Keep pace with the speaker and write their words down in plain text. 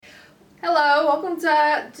Hello, welcome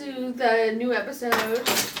to the new episode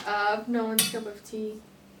of No One's Cup of Tea.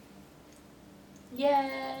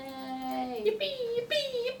 Yay! Yippee, yippee,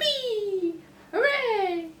 yippee!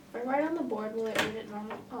 Hooray! If I write on the board, will it read it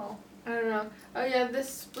normal? Oh. I don't know. Oh yeah,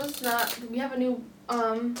 this was not, we have a new,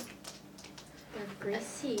 They're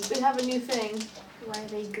greasy. we have a new thing. Why are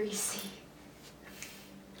they greasy?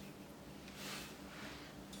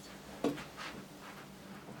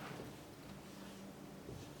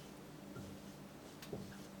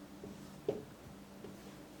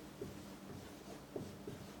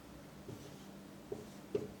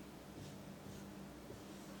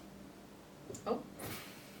 Oh.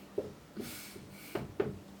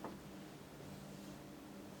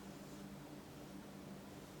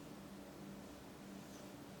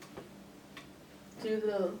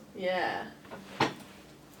 Yeah.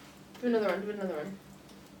 Do another one.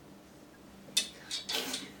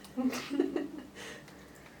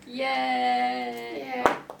 Yay!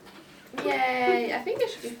 Yeah. Yay. I think it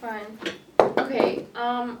should be fine. Okay,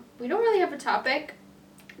 we don't really have a topic,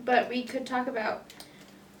 but we could talk about,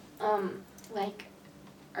 like,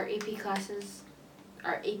 our AP classes,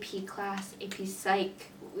 our AP class, AP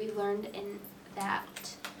Psych, we learned in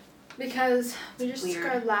that. Because we just took Weird.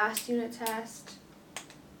 our last unit test.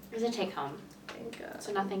 It was a take home, Thank God.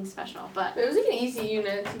 so nothing special, but It was like an easy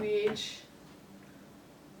unit, TBH.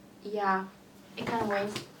 yeah, it kind of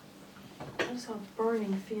was. I just have a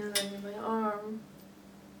burning feeling in my arm.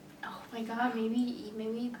 Oh my god, maybe you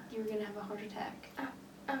were gonna have a heart attack.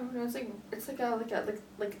 Oh no, it's like it's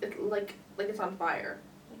on fire,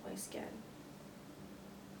 like my skin.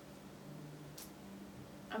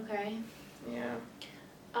 Okay. Yeah.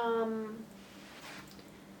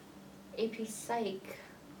 AP Psych.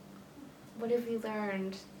 What have we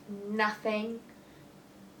learned? Nothing.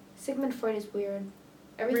 Sigmund Freud is weird.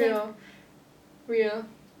 Everything, Real.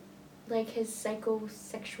 like his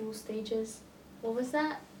psychosexual stages. What was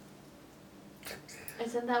that?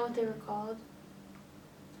 Isn't that what they were called?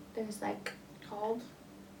 There's like, Called.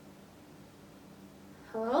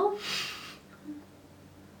 hello?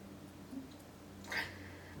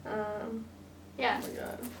 Yeah. Oh my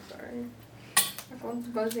god. Sorry. My phone's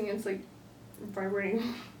buzzing. It's like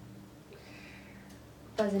vibrating.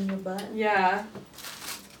 Buzz in your butt. Yeah.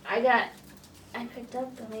 I picked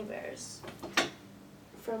up gummy bears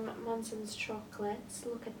from Munson's Chocolates.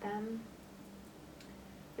 Look at them.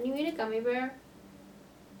 When you eat a gummy bear,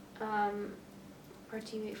 or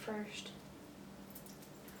do you eat first?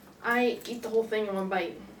 I eat the whole thing in one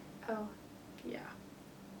bite. Oh. Yeah.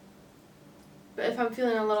 But if I'm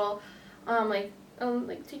feeling a little, like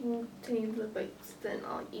taking tiny little bites, then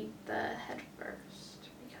I'll eat the head first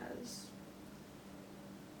because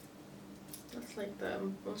that's like the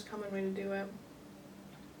most common way to do it.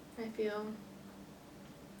 I feel.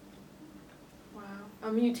 Wow.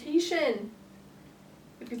 A mutation.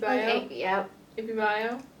 Epibio. Okay, yep.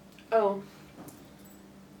 Epibio. Oh.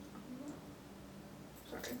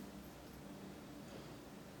 Sorry.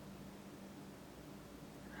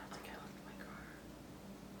 I don't think I left my car.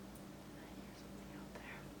 I hear something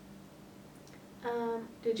out there.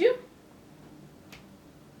 Did you?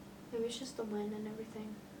 Maybe it's just the wind and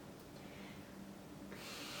everything.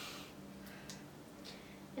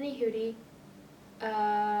 Anywho,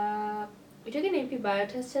 we took an AP Bio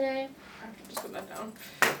test today, I have to just put that down.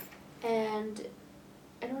 and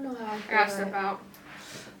I don't know how I I feel. gotta step out.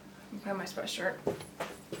 Find my sweatshirt.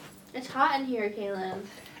 It's hot in here, Kaylin.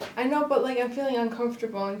 I know, but like I'm feeling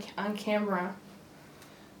uncomfortable on camera.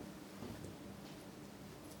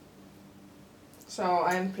 So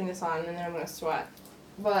I'm putting this on and then I'm gonna sweat.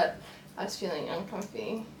 But I was feeling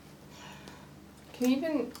uncomfy.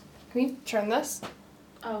 Can we turn this?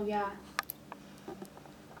 Oh yeah,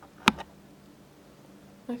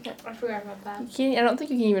 Okay. I forgot about that. I don't think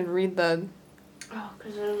you can even read the. Oh,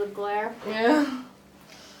 because of the glare. Yeah.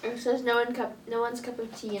 It says no one's cup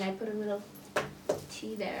of tea, and I put a little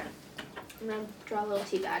tea there. I'm gonna draw a little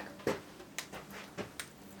tea bag.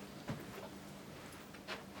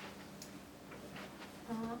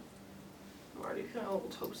 I'm already feeling a little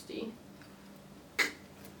toasty.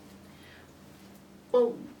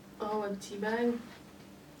 Oh, a tea bag.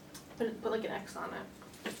 Put like an X on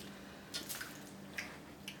it.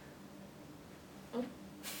 Oh,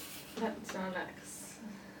 that's not an X.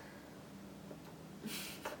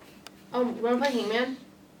 Oh, wanna play Hangman?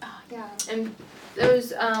 Oh yeah. And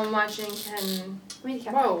those watching can. Read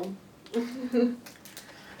the Whoa.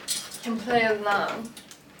 Can play along.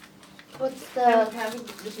 What's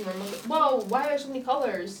Just normal. Whoa! Why are there so many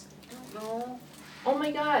colors? I don't know. Oh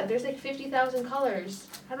my God! There's like 50,000 colors.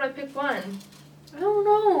 How do I pick one? I don't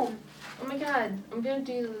know. Oh my god, I'm gonna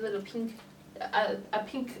do the little pink, a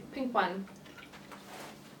pink one.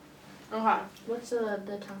 Okay. What's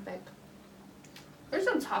the topic? There's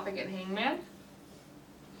no topic at Hangman.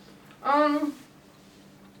 Oh.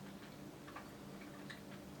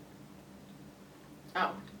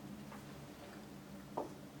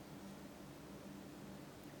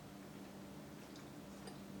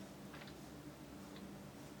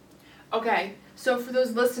 Okay, so for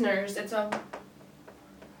those listeners, it's a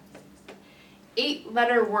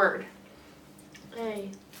 8-letter word. A.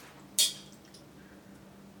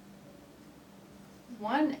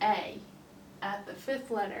 1 A at the 5th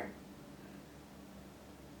letter.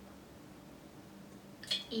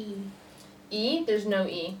 E. E, there's no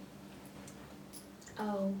E.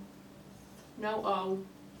 O. No O.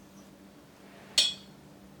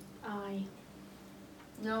 I.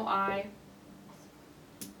 No I.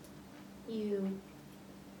 U.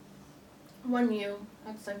 1 U.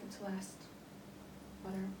 That's second to last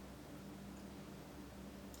letter.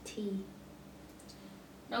 T.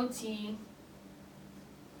 No T.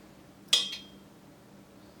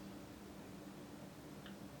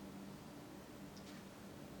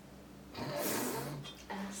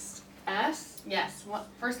 S. S? Yes. What?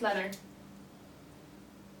 First letter.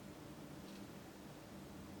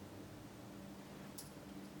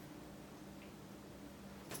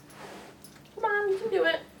 Come on, you can do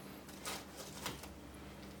it.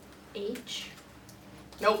 H.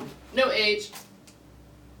 Nope. No H.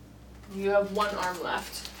 You have 1 arm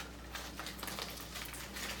left.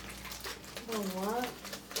 Oh, what?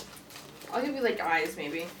 I'll give you like eyes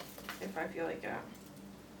maybe, if I feel like it.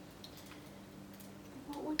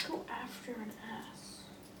 What would go after an S?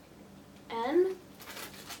 N?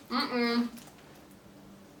 Mm-mm.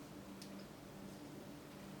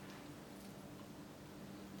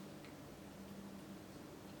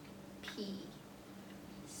 P.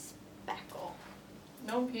 Spackle.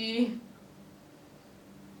 No P.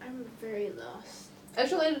 I'm very lost.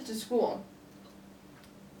 It's related to school.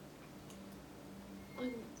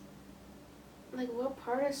 Like what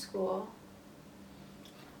part of school?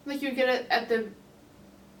 Like you get it at the.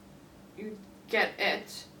 You get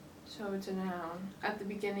it, so it's a noun, at the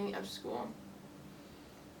beginning of school.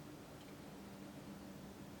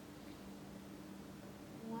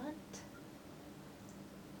 What?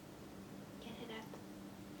 Get it at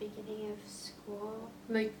the beginning of school?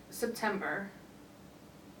 Like September.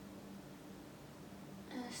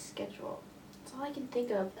 A schedule. That's all I can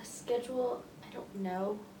think of. A schedule, I don't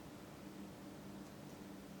know.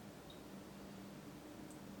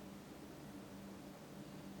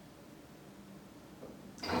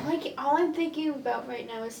 All I'm thinking about right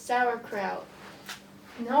now is sauerkraut.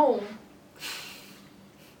 No.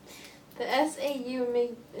 The SAU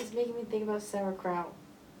is making me think about sauerkraut.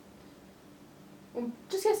 Well,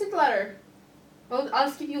 just guess the letter. Well, I'll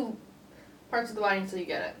just give you parts of the line until you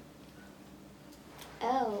get it.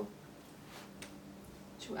 L.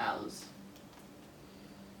 2 L's.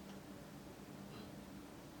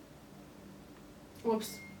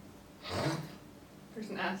 Whoops. There's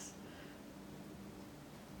an S.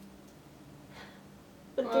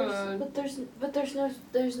 But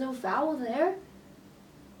there's no vowel there.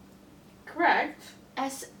 Correct.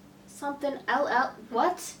 S something LL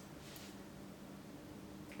what?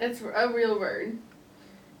 It's a real word,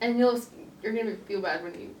 and you're gonna feel bad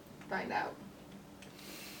when you find out.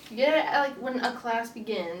 You get it at, like when a class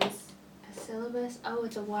begins. A syllabus? Oh,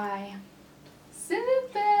 it's a Y.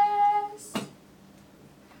 Syllabus.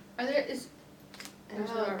 There's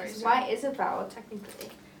no Oh, eraser. Y is a vowel technically.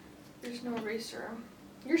 There's no eraser.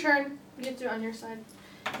 Your turn. You get to do it on your side.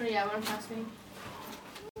 Oh yeah, one past me.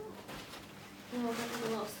 Oh, there's a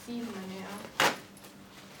little seed in my nail.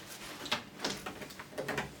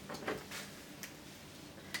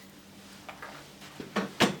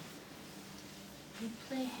 We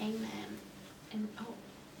play Hangman, and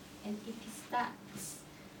AP Stats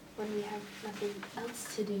when we have nothing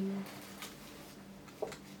else to do. I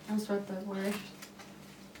almost wrote the word.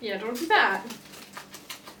 Yeah, don't do that.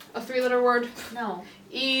 A 3-letter word. No.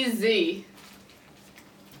 Easy.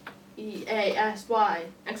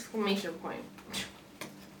 EASY! Exclamation point.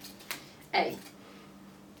 A.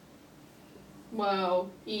 Whoa.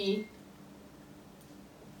 E.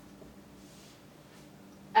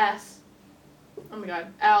 S. Oh my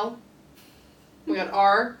god. L. Oh my god.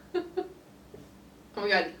 R. Oh my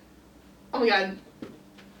god. Oh my god.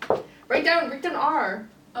 Write down R.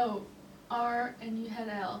 Oh, R and you had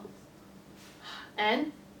L.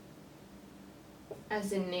 N.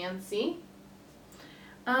 As in Nancy.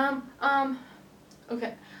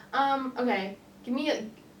 Okay. Okay. Give me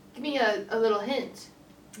a little hint.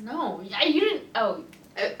 No, yeah, you didn't. Oh,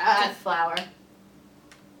 flower.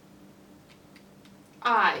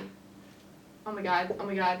 I. Oh my god, oh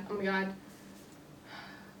my god, oh my god.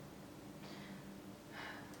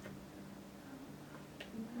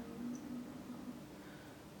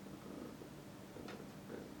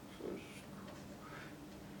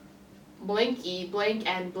 Blinky, blank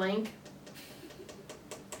and blank.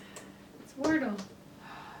 It's Wordle.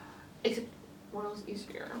 Except Wordle's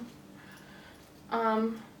easier.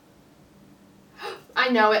 I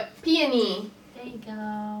know it. Peony. There you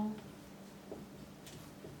go.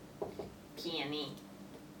 Peony.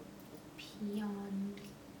 Peon.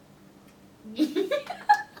 You can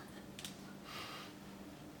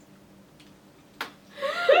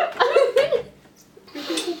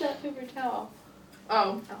put that paper towel.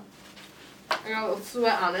 Oh. I got a little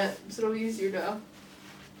sweat on it, so it'll be easier to.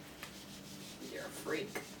 You're a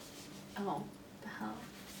freak. Oh, the hell.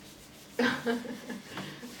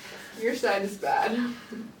 Your side is bad.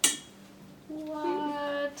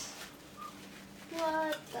 What?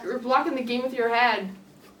 What? You're blocking the game with your head.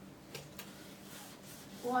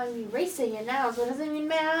 Well, I'm erasing it now, so it doesn't even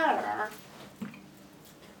matter.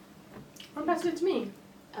 Don't pass it to me.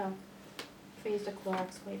 Oh. I used a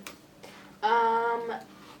Clorox wipe.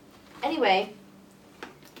 Anyway.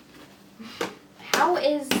 How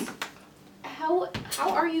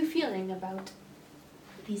are you feeling about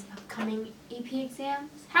these upcoming AP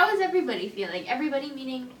exams? How is everybody feeling? Everybody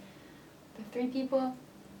meaning the 3 people,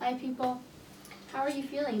 5 people. How are you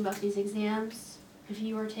feeling about these exams? If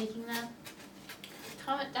you are taking them,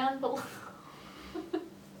 comment down below.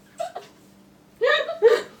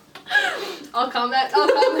 I'll comment.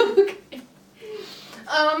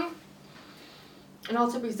 And I'll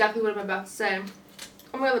tell you exactly what I'm about to say.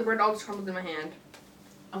 Oh my god, the bread all just crumbled in my hand.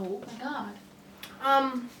 Oh my god.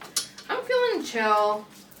 I'm feeling chill.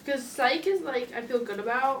 Because psych is like, I feel good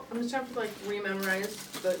about. I'm just trying to like rememorize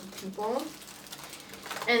the people.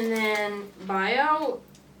 And then bio,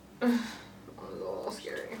 a little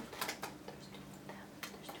scary.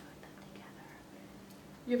 There's 2 of them together.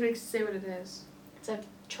 You have to say what it is. It's a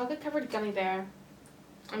chocolate covered gummy bear.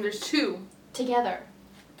 And there's 2. Together.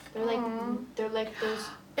 They're Aw. like those.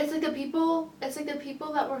 It's like the people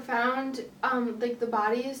that were found, like the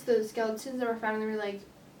bodies, the skeletons that were found, and they were like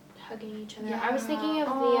Hugging each other. Yeah. I was thinking of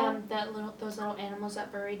Aw. those little animals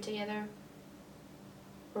that burrowed together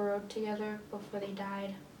before they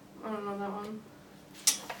died. I don't know that one.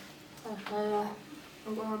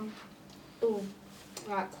 I'm going. Ooh, I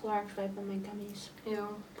got Clorox wipe on my gummies. Ew.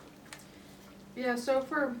 Yeah, so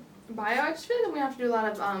for bio, I just feel like we have to do a lot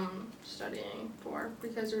of studying for,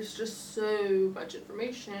 because there's just so much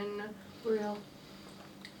information. Real.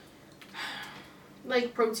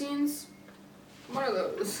 Like proteins. What are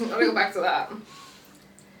those? I'm gonna go back to that.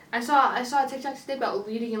 I saw a TikTok today about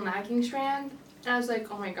leading and lagging strand, and I was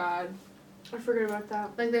like, oh my god, I forgot about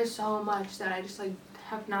that. Like, there's so much that I just like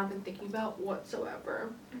have not been thinking about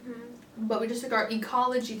whatsoever. Mm-hmm. But we just took our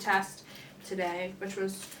ecology test today, which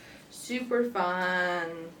was super fun.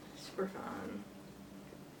 Super fun.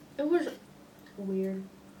 It was weird.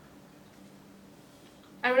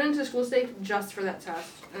 I went into school today just for that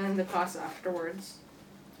test, and then the class afterwards.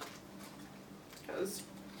 Because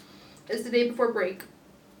it's the day before break,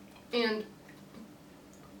 and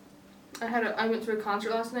I went to a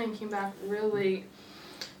concert last night and came back real late.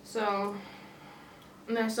 So,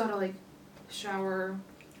 and then I still had to like shower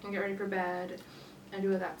and get ready for bed and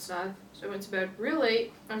do all that stuff. So I went to bed real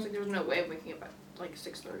late. I was like, there was no way of waking up at like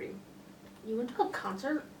 6:30. You went to a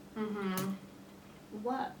concert? Mm-hmm.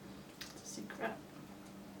 What? It's a secret.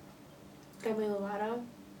 Demi Lovato?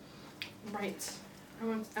 Right. I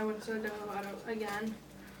went to Demi Lovato again.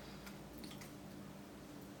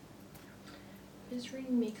 Misery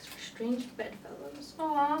makes for strange bedfellows.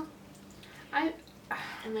 Aww.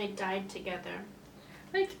 And they died together.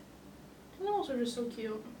 Like, animals are just so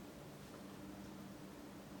cute.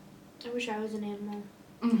 I wish I was an animal.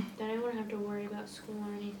 Mm. Then I wouldn't have to worry about school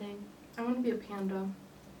or anything. I want to be a panda.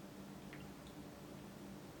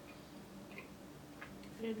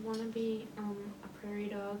 I'd want to be a prairie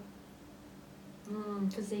dog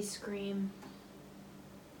because they scream.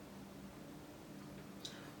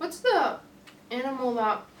 What's the animal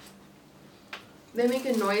that they make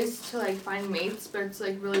a noise to like find mates, but it's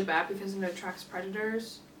like really bad because it attracts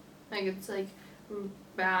predators? Like, it's like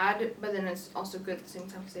bad, but then it's also good at the same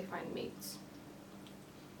time because they find mates.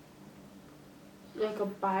 Like a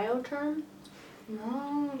bioterm?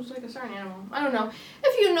 No, it's like a certain animal. I don't know.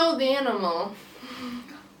 If you know the animal,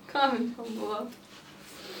 comment down below.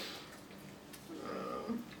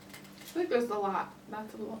 I think there's a lot.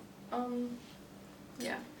 That's a lot.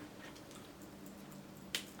 Yeah.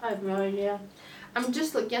 I have no idea. I'm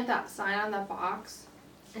just looking at that sign on the box,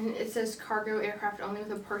 and it says cargo aircraft only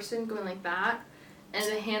with a person going like that, and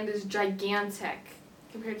the hand is gigantic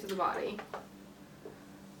compared to the body.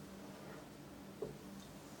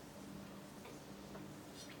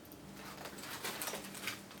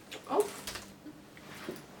 Oh,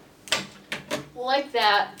 Like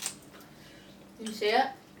that. did you see it?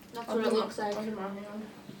 That's what it looks like. I'll put my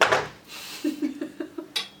hand.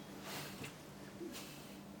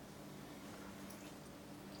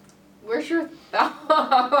 Where's your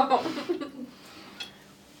thumb?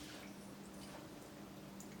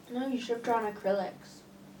 No, you should have drawn acrylics.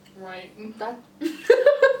 Right. That.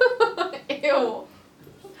 Ew.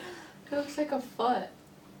 It looks like a foot.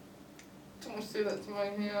 Don't say that to my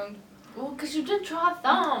hand. Well, because you did draw a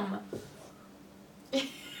thumb.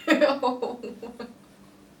 Ew.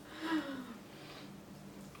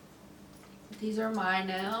 These are my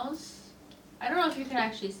nails. I don't know if you can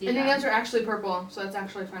actually see I think them. those are actually purple, so that's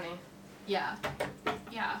actually funny. Yeah.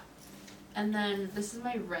 Yeah. And then this is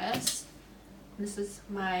my wrist. This is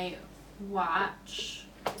my watch.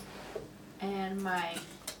 And my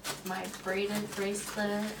braided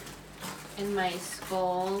bracelet. And my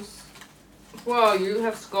skulls. Whoa, you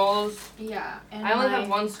have skulls? Yeah. And I only have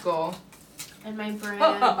one skull. And my brand.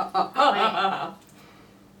 my,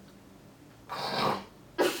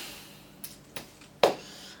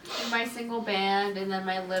 and my single band, and then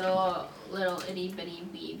my little itty bitty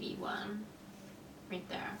weavy one. Right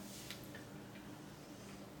there.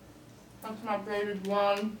 That's my braided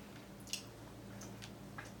one.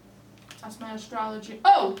 That's my astrology.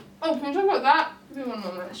 Oh, can we talk about that? Give me one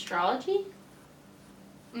moment. Astrology?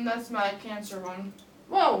 And that's my Cancer one.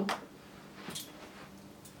 Whoa.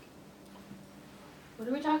 What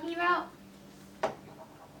are we talking about?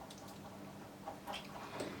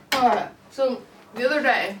 Alright, so the other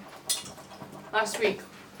day, last week,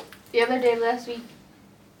 The other day last week.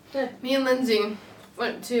 me and Lindsay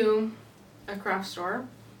went to a craft store,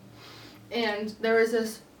 and there was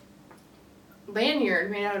this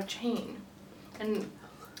lanyard made out of chain. And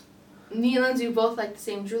me and Lindsay both like the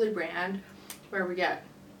same jewelry brand where we get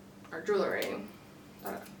our jewelry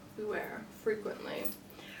that we wear frequently,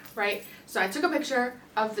 right? So I took a picture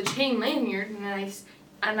of the chain lanyard,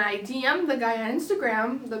 and I DM'd the guy on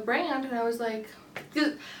Instagram, the brand, and I was like,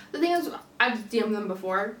 'cause the thing is, I've DM'd them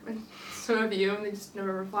before, and so have you, and they just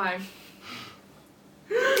never reply.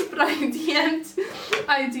 But I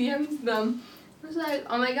DM'd them. I was like,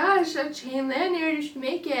 oh my gosh, a chain lanyard, you should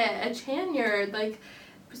make it, a chanyard, like, it'd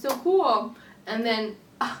be so cool. And then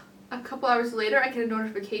a couple hours later, I get a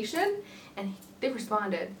notification, and they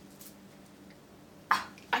responded.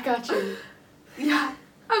 I got you. Yeah.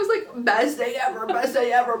 I was like, best day ever, best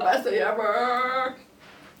day ever, best day ever.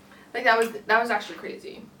 Like, that was actually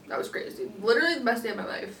crazy. That was crazy. Literally the best day of my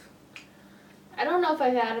life. I don't know if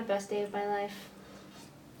I've had a best day of my life.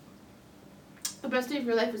 The best day of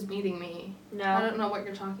your life was meeting me. No. I don't know what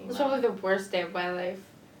you're talking It's about. probably the worst day of my life.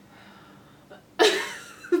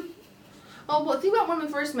 Oh, well, think about when we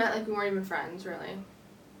first met, like, we weren't even friends, really.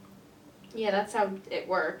 Yeah, that's how it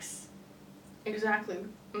works. Exactly.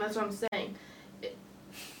 And that's what I'm saying.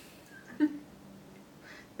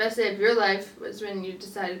 Best day of your life was when you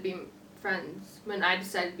decided to be friends, when I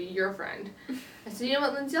decided to be your friend. I said, you know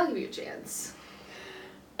what, Lindsay, I'll give you a chance.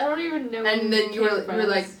 I don't even know. And when then we you were became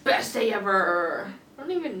like, friends. best day ever. I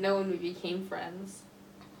don't even know when we became friends.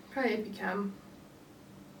 Probably AP Chem.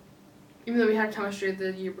 Even though we had chemistry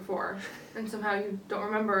the year before. And somehow you don't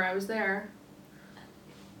remember I was there.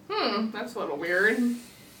 That's a little weird.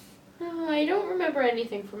 No, I don't remember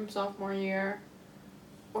anything from sophomore year.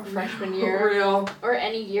 Or freshman year. For real. Or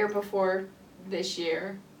any year before this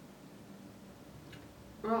year.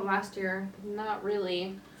 What about last year? Not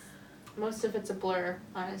really. Most of it's a blur,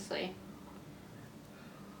 honestly.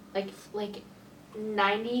 Like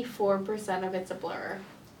 94% of it's a blur.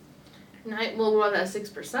 Well, what about that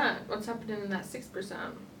 6%? What's happening in that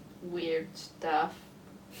 6%? Weird stuff.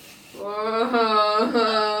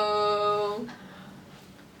 Whoa.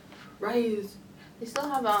 Rise. They still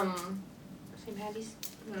have, St. Patty's?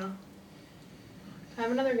 no. I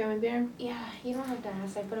have another gummy bear. Yeah, you don't have to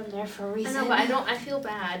ask. I put them there for a reason. I know, but I feel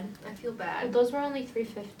bad. I feel But bad. those were only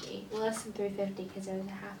 $3.50. Less than $3.50 because it was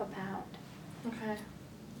a half a pound. Okay.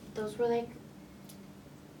 Those were like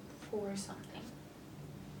 $4 something.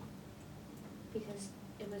 Because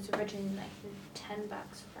it was originally like $10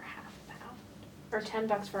 for half a pound. Or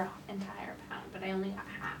 $10 for an entire pound, but I only got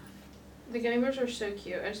half. The gummy bears are so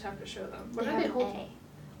cute. I just have to show them. What They are have they an hold? A.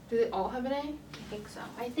 Do they all have an A? I think so.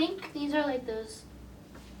 I think these are like those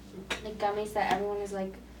the gummies that everyone is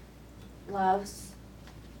like loves.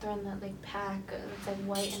 They're in that like pack. It's like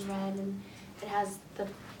white and red and it has the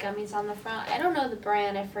gummies on the front. I don't know the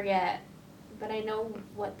brand, I forget, but I know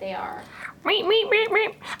what they are.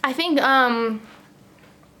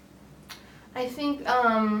 I think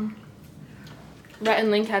Rhett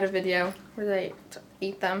and Link had a video where they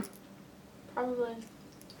eat them. Probably.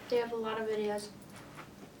 They have a lot of videos.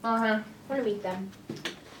 Uh-huh. I want to meet them.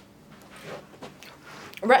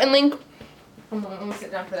 Rhett and Link. Let me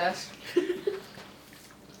sit down for this.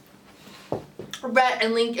 Rhett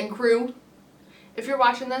and Link and crew. If you're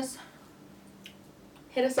watching this,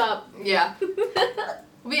 hit us up. Yeah.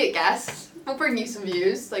 We'll be a guest. We'll bring you some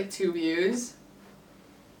views, like 2 views.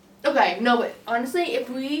 Okay, no, but honestly, if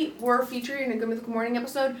we were featured in a Good Mythical Morning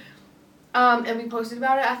episode, and we posted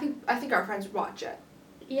about it, I think our friends would watch it.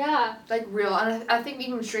 Yeah. Like real, and I think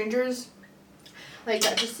even strangers, like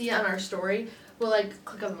that just see it on our story, will like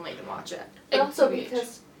click on the link and watch it. But Like, also TBH.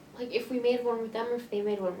 because, like, if we made one with them or if they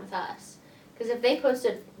made one with us. Because if they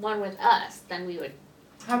posted one with us, then we would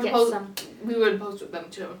Have to get post, some. we would post with them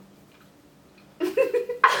too.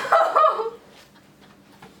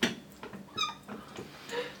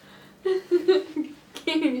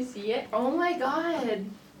 Can you see it? Oh my god.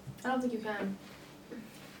 I don't think you can.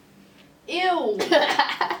 Ew.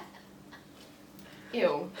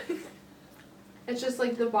 Ew. It's just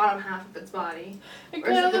like the bottom half of its body. It Or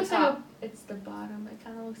is kind it of the looks like top? it's the bottom. It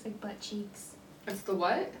kind of looks like butt cheeks. It's the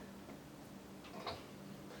what?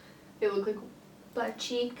 They look like Butt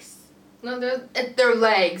cheeks. no, they're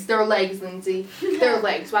legs. They're legs, Lindsay. They're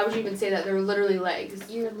legs. Why would you even say that? They're literally legs.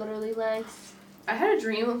 You're literally legs. I had a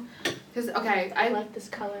dream, cause okay, I like this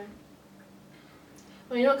color.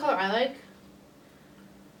 well, you know what color I like?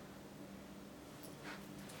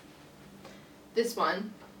 This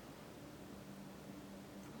one,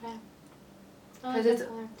 I 'Cause like it's- that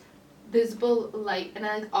color. visible light, and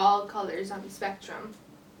I like all colors on the spectrum.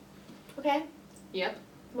 Okay. Yep.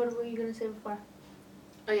 What were you gonna say before?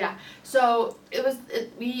 Oh yeah. So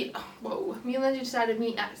me and Lindsay decided to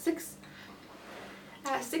meet at 6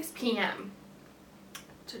 p.m.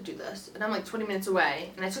 to do this, and I'm like 20 minutes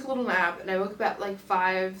away, and I took a little nap, and I woke up at like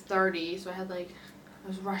 5:30, so I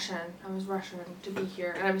was rushing to be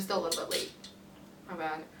here, and I was still a little bit late. My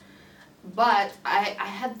bad. But I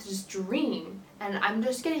had this dream, and I'm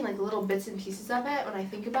just getting like little bits and pieces of it when I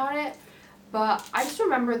think about it, but I just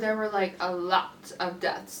remember there were like a lot of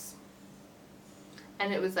deaths.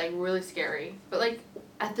 And it was like really scary. But like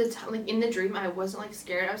at the time, like in the dream, I wasn't like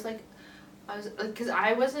scared. I was like, cause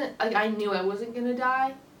I wasn't, like I knew I wasn't gonna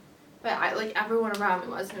die. But like everyone around me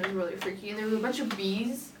was, and it was really freaky. And there was a bunch of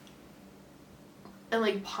bees. And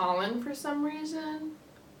like pollen for some reason.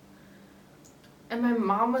 And my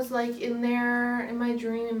mom was like in there in my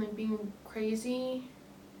dream and like being crazy.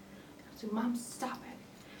 I was like, Mom, stop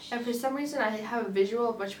it. And for some reason I have a visual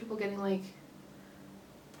of a bunch of people getting like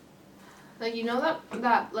you know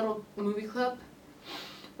that little movie clip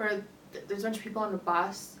where there's a bunch of people on a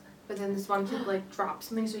bus, but then this one kid like drops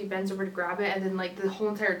something, so he bends over to grab it, and then like the whole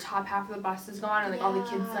entire top half of the bus is gone, and like all the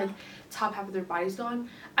kids like top half of their body's gone.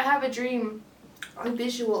 I have a dream, a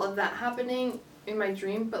visual of that happening in my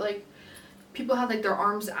dream, but like people had like their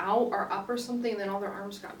arms out or up or something, and then all their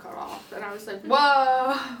arms got cut off, and I was like,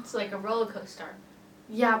 whoa. It's like a roller coaster.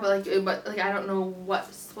 Yeah, but I don't know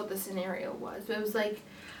what the scenario was, but it was like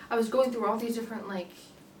I was going through all these different like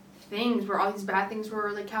things where all these bad things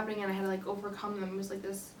were like happening, and I had to like overcome them. It was like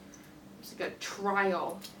this, it was like a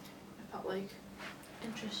trial. I felt like.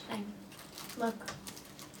 Interesting. Look.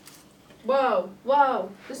 Whoa.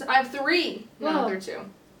 I have 3. No, Whoa. there are 2.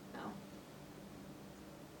 No.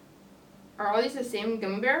 Are all these the same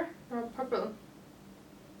gummy bear or purple?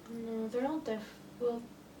 No, they're all well,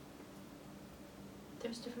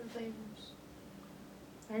 there's different flavors.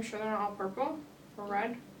 Are you sure they're not all purple or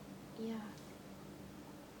red? Yeah.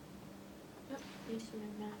 Yep, these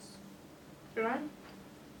are a mess. Should I?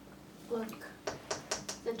 Look.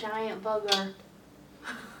 The giant bugger.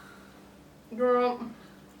 Girl.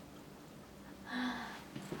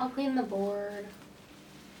 I'll clean the board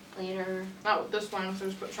later. Not with this one, so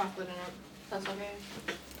just put chocolate in it. That's okay.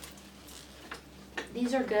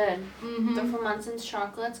 These are good. Mm-hmm. They're from Munson's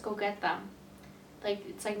Chocolates. Go get them. Like,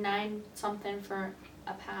 it's like 9 something for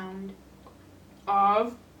a pound.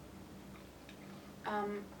 Of?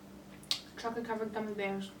 Chocolate covered gummy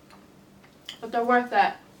bears. But they're worth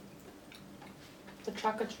it. The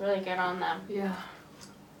chocolate's really good on them. Yeah.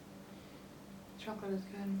 Chocolate is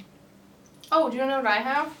good. Oh, do you know what I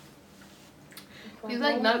have? Do you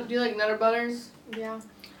like Nutter Butters? Yeah.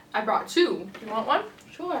 I brought 2. You want one?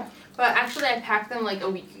 Sure. But actually I packed them like a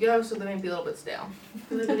week ago, so they might be a little bit stale.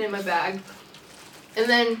 They've been in my bag. And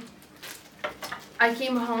then I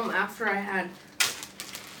came home after I had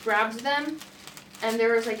grabbed them, and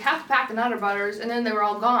there was like half a pack of Nutter Butters, and then they were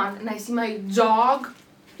all gone, and I see my dog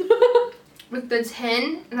with the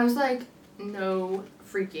tin, and I was like, no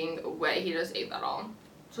freaking way, he just ate that all.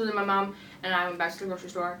 So then my mom and I went back to the grocery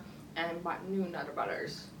store and bought new Nutter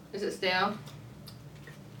Butters. Is it stale?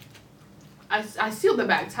 I sealed the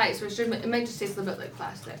bag tight, so it might just taste a little bit like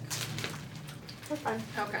plastic. That's fine.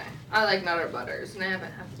 Okay. I like Nutter Butters, and I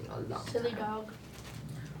haven't had them in a long Silly time. dog.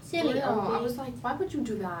 Silly dog. I was like, why would you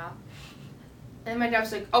do that? And my dad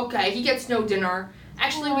was like, okay, he gets no dinner.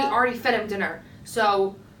 Actually, we already fed him dinner,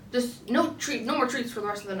 so just no more treats for the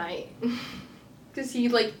rest of the night. Because he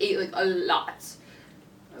like ate like a lot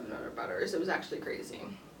of Nutter Butters. It was actually crazy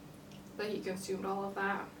that he consumed all of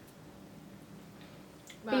that.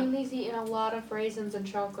 But Bailey's eaten a lot of raisins and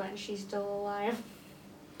chocolate, and she's still alive.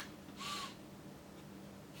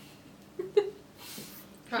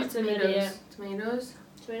 got She's an idiot. Tomatoes.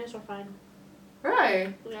 Tomatoes are fine.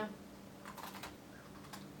 Right. Yeah.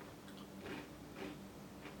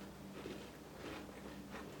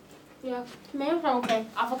 Yeah, tomatoes are okay.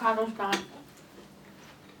 Avocado's not.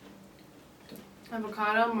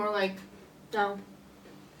 Avocado, more like No.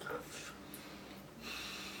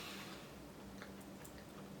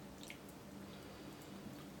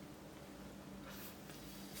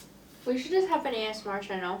 We should just have an ASMR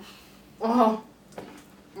channel. oh,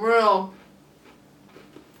 real.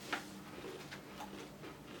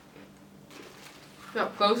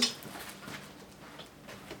 Up close.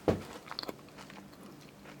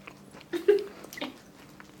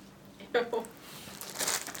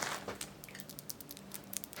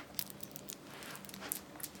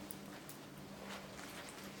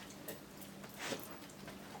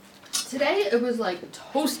 Today it was like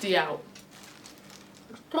toasty out,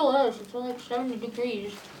 It still is. It's like 70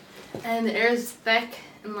 degrees. and the air is thick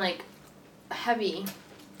and like heavy.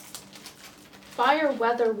 Fire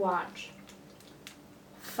weather watch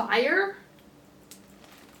Fire?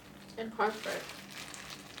 in Hartford.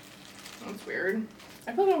 That's weird.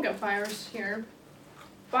 I probably don't get fires here.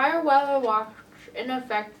 Fire weather watch in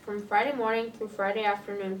effect from Friday morning through Friday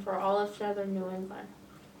afternoon for all of southern New England.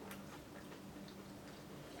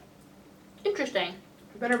 Interesting.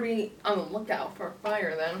 Better be on the lookout for a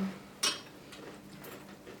fire then.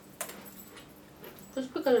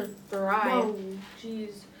 Just because it's dry. Whoa,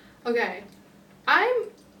 jeez. Okay,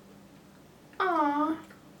 oh,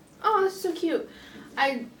 this is so cute.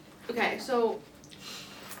 Okay, so,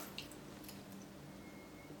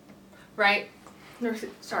 right,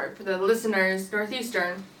 sorry for the listeners,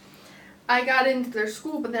 Northeastern, I got into their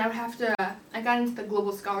school, but then I got into the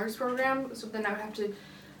Global Scholars Program, so then I would have to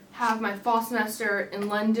have my fall semester in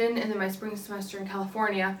London and then my spring semester in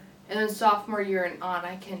California, and then sophomore year and on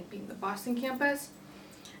I can be in the Boston campus.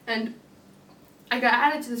 And I got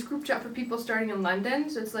added to this group chat for people starting in London,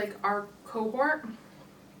 so it's like our cohort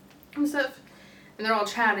and stuff. And they're all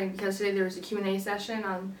chatting because today there was a Q&A session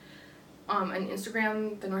on an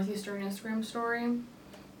Instagram, the Northeastern Instagram story.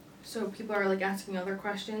 So people are like asking other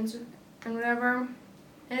questions and whatever.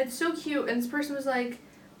 And it's so cute. And this person was like,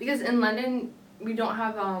 because in London we don't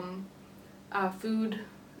have a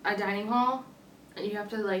dining hall, and you have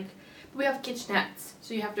to like, we have kitchenettes,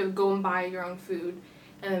 so you have to go and buy your own food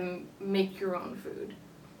and make your own food.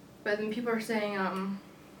 But then people are saying,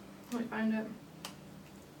 let me find it.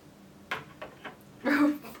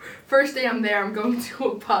 First day I'm there, I'm going to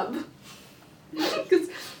a pub. Because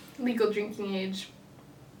legal drinking age.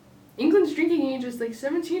 England's drinking age is like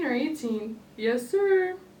 17 or 18. Yes,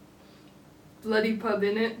 sir. Bloody pub,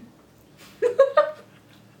 innit?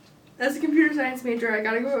 As a computer science major, I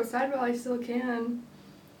gotta go outside while I still can.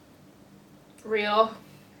 Real.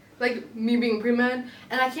 Like, me being pre-med,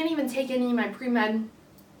 and I can't even take any of my pre-med,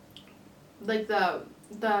 like the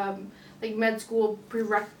like med school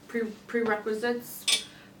prerequisites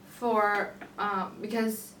for,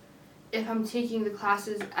 because if I'm taking the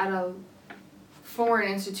classes at a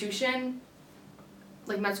foreign institution,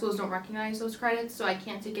 like med schools don't recognize those credits, so I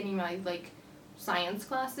can't take any of my like science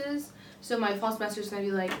classes. So my fall semester is gonna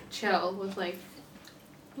be like chill with like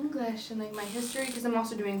English and like my history, because I'm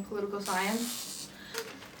also doing political science.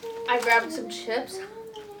 I grabbed some chips.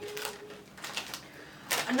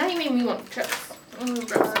 And now you made me want chips. I'm gonna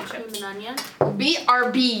grab some Cream chips. and onion.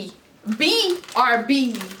 BRB.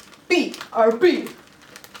 BRB. BRB.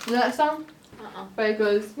 You know that song? But it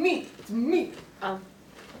goes, meat, meat. Oh.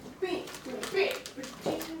 Meat, meat,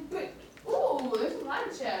 meat. Ooh, there's a lot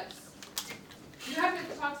of chips. You have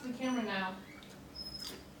to talk to the camera now.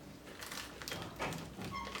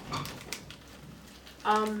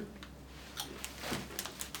 I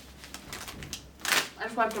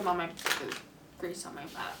just wiped up all my grease on my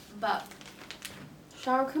lap. But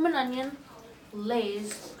sour cream and onion,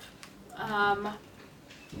 Lay's.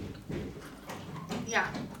 Yeah,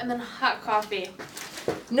 and then hot coffee.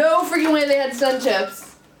 No freaking way they had Sun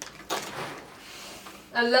Chips.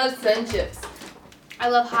 I love Sun Chips. I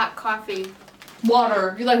love hot coffee.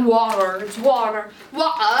 Water. You like water. It's water.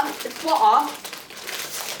 Water. It's water.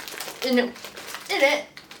 In it. In it.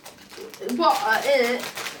 Water in it.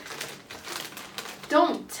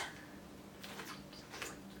 Don't.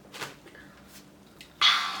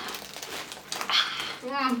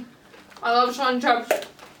 I love Sun Chips.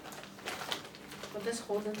 Would this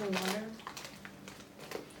hold in the water?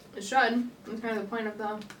 It should. That's kind of the point of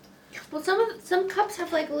them. Well, some cups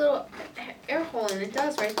have like a little air hole, and it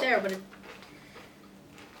does right there, but it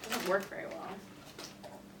doesn't work very well.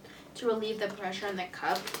 To relieve the pressure in the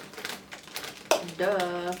cup.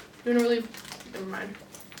 Duh. You're gonna really. Never mind.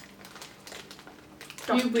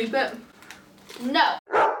 Can you bleep it? No.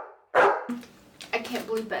 I can't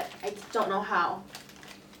bleep it. I just don't know how.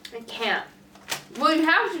 I can't. Well, you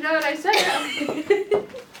have to know that I said it.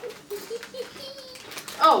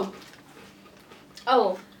 Oh.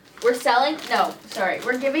 Oh, we're selling? No, sorry.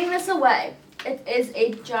 We're giving this away. It is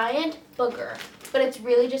a giant booger, but it's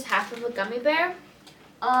really just half of a gummy bear.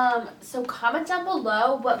 So comment down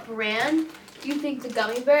below what brand you think the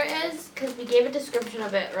gummy bear is, because we gave a description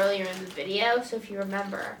of it earlier in the video, so if you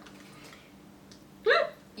remember.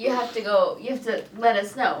 You have to let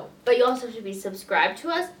us know. But you also have to be subscribed to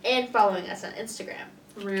us and following us on Instagram.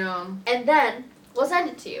 Real. And then we'll send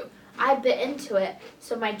it to you. I bit into it,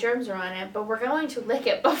 so my germs are on it, but we're going to lick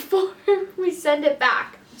it before we send it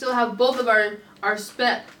back. So we'll have both of our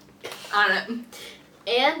spit on it.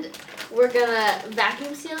 And we're gonna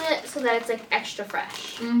vacuum seal it so that it's like extra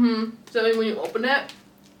fresh. Mm-hmm. So when you open it,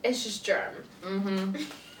 It's just germ. mm-hmm.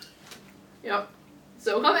 Yep.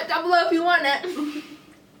 So comment down below if you want it.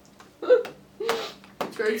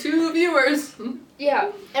 For 2 viewers.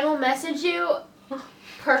 Yeah. And we'll message you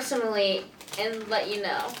personally and let you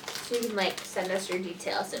know. So you can like send us your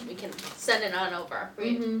details and we can send it on over for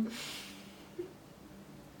you. Mm-hmm.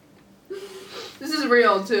 This is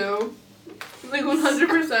real too. Like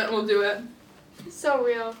 100% we'll do it. So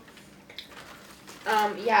real.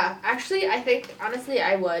 Yeah. Actually, I think honestly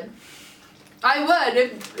I would. I would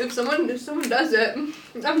if someone does it.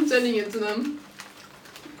 I'm sending it to them.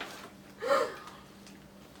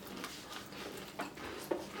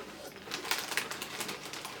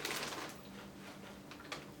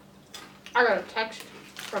 I got a text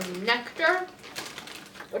from Nectar,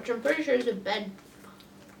 which I'm pretty sure is a bed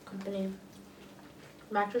company.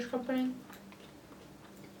 Mattress company.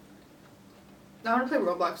 I want to play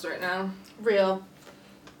Roblox right now. Real.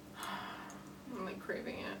 I'm like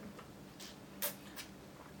craving it.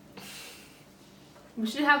 We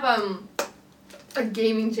should have a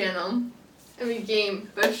gaming channel. I mean game,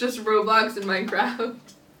 but it's just Roblox and Minecraft.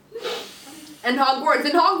 And Hogwarts,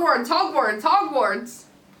 Hogwarts!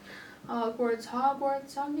 Hogwarts,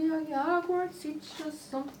 Hogwarts, Hogwarts, teach us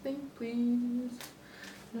something, please.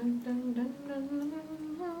 Dun, dun, dun, dun, dun,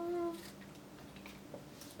 dun.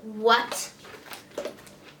 What?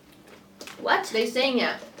 What? They sang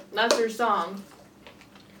it. That's their song.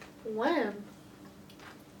 When?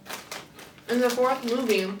 In the 4th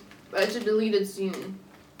movie, but it's a deleted scene.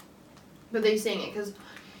 But they sang it because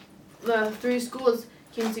the 3 schools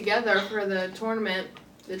came together for the tournament,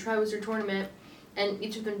 the Triwizard Tournament, and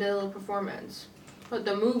each of them did a little performance. But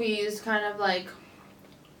the movie is kind of like,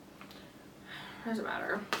 doesn't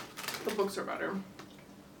matter. The books are better.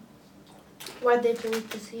 Why'd they delete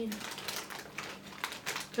the scene?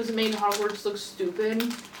 Because it made Hogwarts look stupid.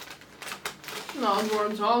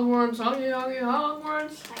 Hogwarts, Hogwarts,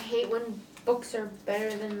 Hogwarts. I hate when books are better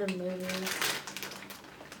than the movies.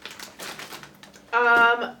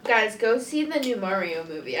 Guys, go see the new Mario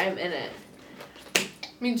movie. I'm in it.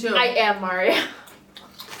 Me too. I am Mario.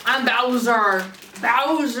 I'm Bowser.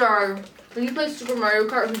 Bowser. When you play Super Mario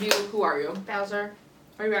Kart, who are you? Bowser.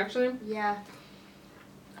 Are you actually? Yeah.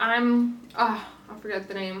 I forget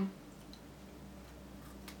the name.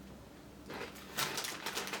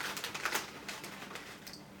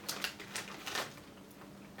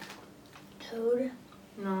 Toad.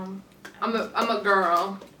 No. I'm a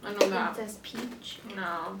girl. I know that. Princess Peach.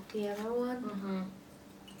 No. The other one. Mm-hmm.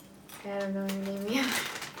 I don't know her name yet.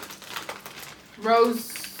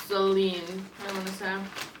 Rosaline, I want to say.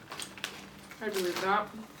 I believe that.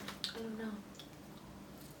 I don't know.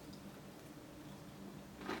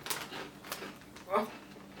 Oh.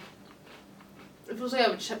 It feels like I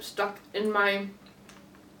have a chip stuck in my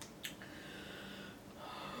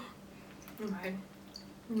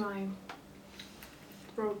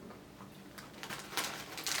throat.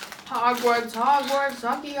 Hogwarts, Hogwarts,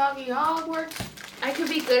 sake, yaki, Hogwarts. I could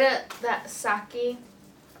be good at that sake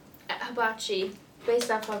at hibachi based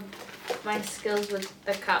off of my skills with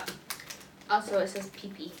the cup. Also, it says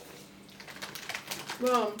pee-pee.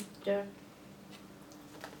 Well, Yeah.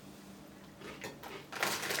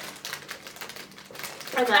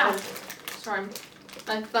 I'm out. Sorry.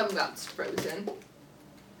 My thumb got frozen.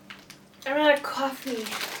 I'm out of coffee.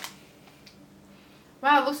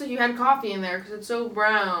 Wow, it looks like you had coffee in there because it's so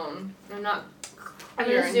brown. I'm not I'm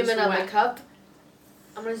clear gonna and zoom just in on wet. the cup.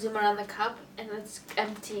 I'm gonna zoom in on the cup, and it's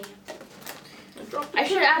empty. I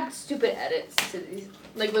should add stupid edits to these.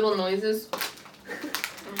 Like little noises.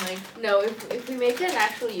 I'm like, No, if we make an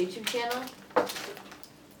actual YouTube channel,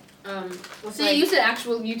 with see, like, you said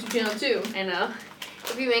actual YouTube channel too. I know.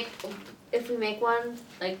 If we make one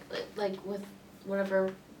like with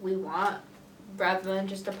whatever we want, rather than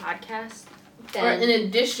just a podcast, Or then in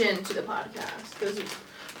addition to the podcast, because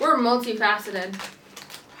we're multifaceted.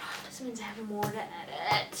 this means I have more to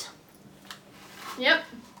edit. Yep.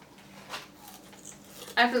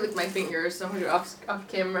 I have to lick my fingers, so I'm gonna do it off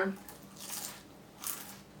camera.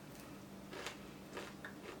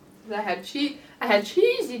 I had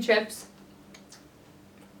cheesy chips.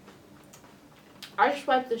 I just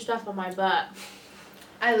wiped the stuff on my butt.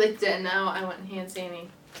 I licked it and now I went hand sandy.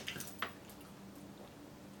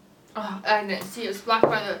 Oh, I didn't see it. It was blocked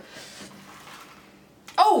by the.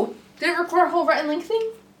 Oh! Did it record a whole Rhett and Link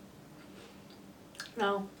thing?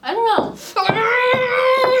 No, I don't know.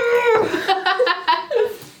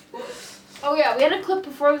 Oh yeah, we had a clip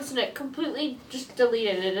before this and it completely just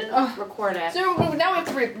deleted it. It didn't record it. So now we have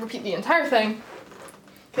to repeat the entire thing.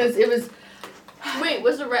 Because it was. Wait,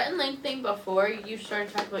 was the Rhett and Link thing before you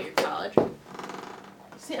started talking about your college?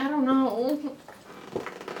 See, I don't know.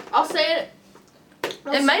 I'll say it.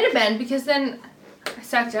 It might have been because then I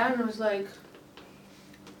sat down and was like.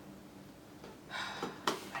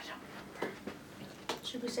 I don't remember.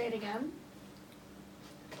 Should we say it again?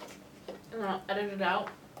 And then I'll edit it out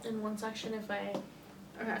in one section if I...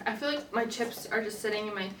 Okay, I feel like my chips are just sitting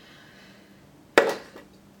in my.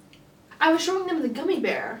 I was showing them the gummy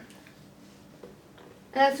bear.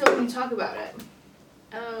 And that's what we talk about it.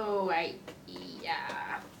 Oh,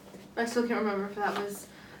 yeah. I still can't remember if that was.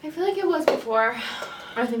 I feel like it was before.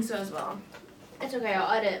 I think so as well. It's okay,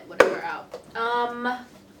 I'll edit whatever out. I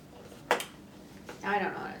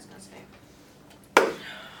don't know what I was gonna say.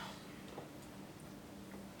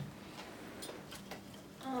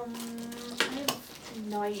 I have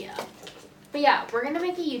no idea. But yeah, we're gonna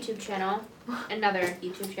make a YouTube channel, another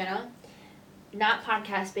YouTube channel, not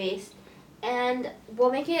podcast based, and we'll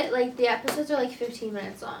make it like the episodes are like 15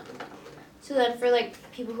 minutes long. So then for like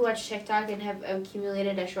people who watch TikTok and have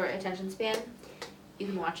accumulated a short attention span, you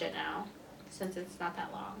can watch it now since it's not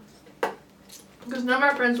that long. Because none of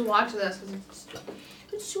our friends will watch this because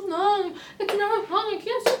it's too long. It's an hour long. I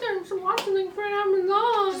can't sit there and watch something for an hour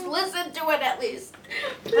long. Just listen to it at least.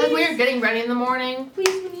 Like when you're getting ready in the morning,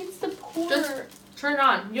 Please, we need support. just turn it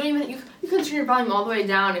on. You don't even you can turn your volume all the way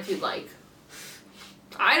down if you'd like.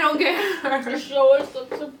 I don't care. Show us some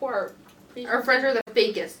support. Please. Our friends are the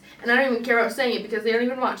fakest, and I don't even care about saying it because they don't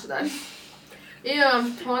even watch that. Yeah,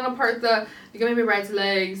 I'm pulling apart the Gummy Bear's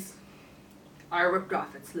legs. I ripped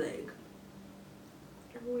off its leg.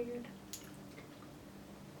 You're weird.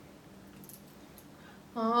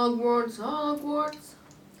 Hogwarts, Hogwarts.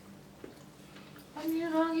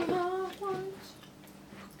 Hogwarts.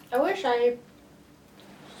 I wish I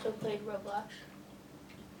still played Roblox.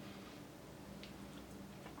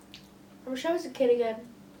 I wish I was a kid again.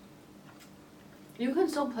 You can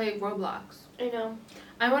still play Roblox. I know.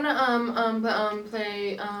 I wanna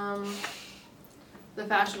play the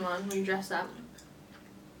fashion one where you dress up.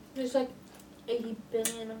 There's like 80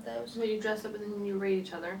 billion of those. So you dress up and then you rate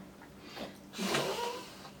each other.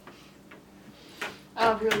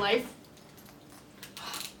 Out of real life.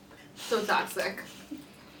 So toxic.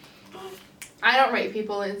 I don't rate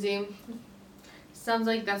people, Lindsay. Sounds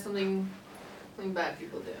like that's something bad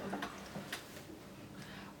people do.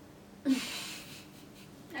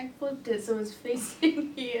 I flipped it so it's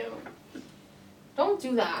facing you. Don't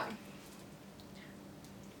do that.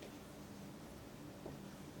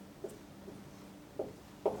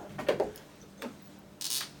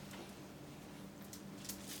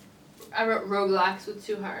 I wrote Roblox with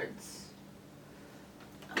 2 hearts.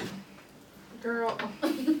 Girl.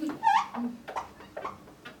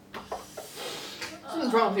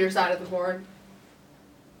 Something's wrong with your side of the board.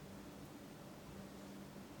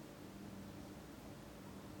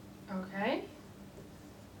 Okay.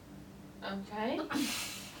 Okay.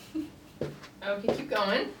 Okay, keep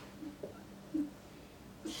going.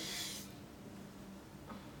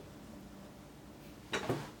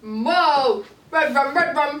 Red rum,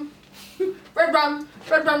 red rum. Red rum,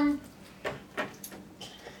 red rum.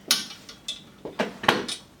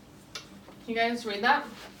 You guys read that?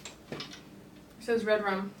 It says red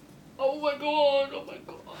rum. Oh my god, oh my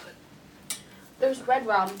god. There's red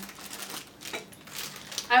rum.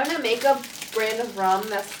 I want to make a brand of rum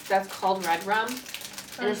that's called red rum.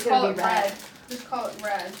 And it's gonna be red. Just call it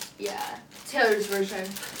red. Yeah. Taylor's version.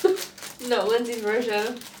 No, Lindsay's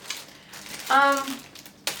version. 1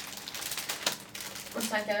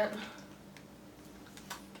 second.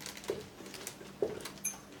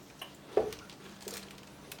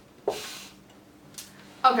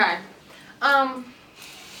 Okay.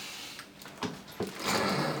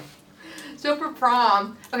 So for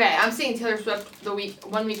prom, okay, I'm seeing Taylor Swift 1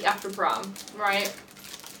 week after prom, right?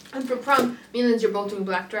 And for prom, me and Lindsay are both doing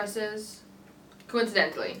black dresses.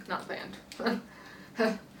 Coincidentally, not planned. And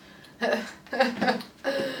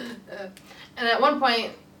at one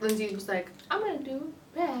point, Lindsay was like, I'm gonna do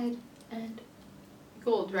red and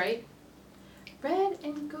gold, right? Red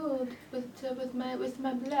and gold with my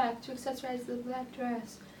black to accessorize the black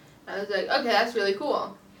dress. I was like, okay, that's really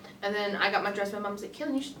cool. And then I got my dress. My mom was like,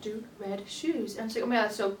 Kaylin, you should do red shoes. And I was like, oh my god,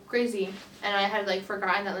 that's so crazy. And I had like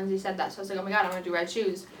forgotten that Lindsay said that. So I was like, oh my god, I'm gonna do red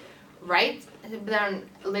shoes. Right? But then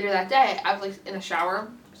later that day, I was like in the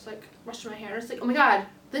shower, just like brushing my hair. And I was like, oh my god,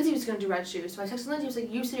 Lindsay was gonna do red shoes. So I texted Lindsay, I was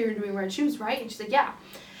like, you said you were doing red shoes, right? And she's like, yeah.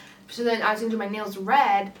 So then I was gonna do my nails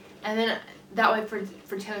red. And then that way for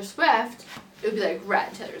Taylor Swift, it would be like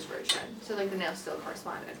red, Taylor's version. So like the nails still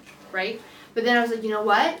corresponded, right? But then I was like, you know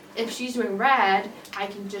what? If she's doing red, I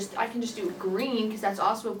can just do green because that's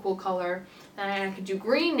also a cool color. And I could do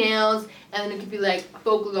green nails, and then it could be like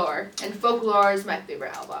Folklore. And Folklore is my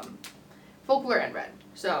favorite album. Folklore and red.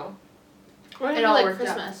 So it all worked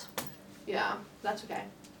Christmas. out. Yeah, that's okay.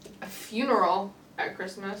 A funeral at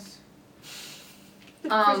Christmas.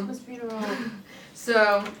 Christmas funeral.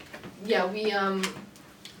 So yeah, we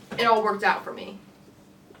it all worked out for me.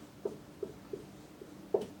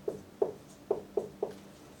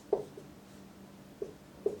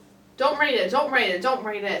 Don't rate it, don't rate it, don't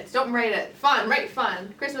rate it, don't rate it. Fun, rate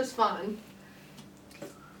fun. Christmas fun.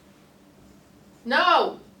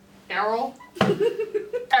 No! Errol.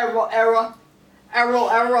 Errol.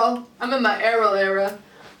 I'm in my Errol era.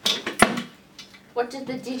 What did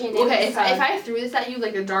the DJ name? Okay, if I threw this at you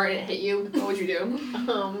like a dart and it hit you, what would you do?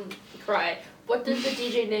 Cry. What did the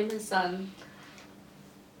DJ name his son?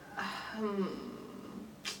 What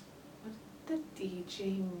did the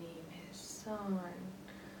DJ name his son?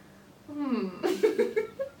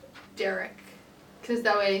 Derek. Because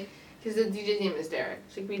that way, because the DJ's name is Derek.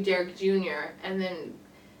 So it could be Derek Jr. and then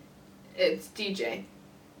it's DJ.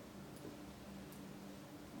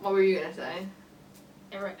 What were you going to say?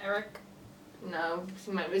 Eric. No, because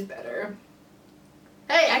mine was better.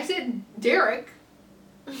 Hey, I said Derek.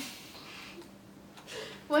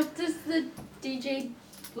 What did the DJ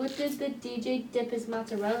dip his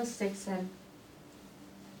mozzarella sticks in?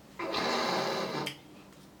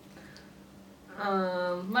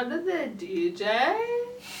 What did the DJ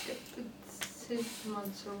dip his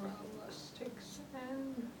mozzarella sticks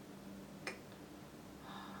in?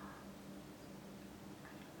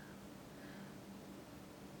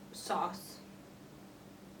 Sauce.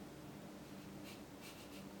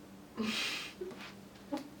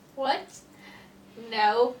 What?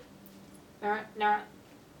 No. No.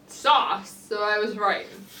 Sauce, so I was right.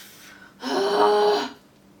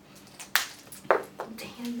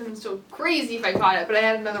 Damn, I'm so crazy if I caught it, but I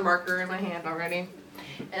had another marker in my hand already.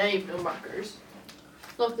 And I have no markers.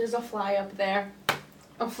 Look, there's a fly up there.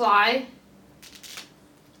 A fly?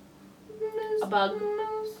 A bug.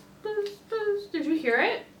 Did you hear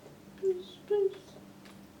it?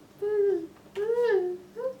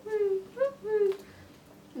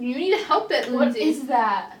 You need to help it, Lindsay. What is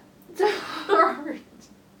that? It's a heart.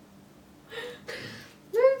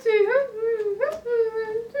 Lindsay, help me.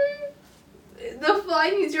 The fly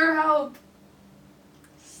needs your help.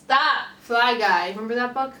 Stop. Fly Guy. Remember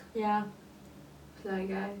that book? Yeah. Fly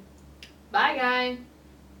Guy. Bye, guy.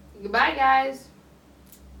 Goodbye, guys.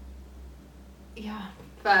 Yeah.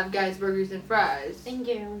 5 Guys Burgers and Fries. Thank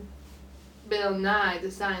you. Bill Nye, the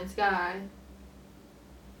Science Guy.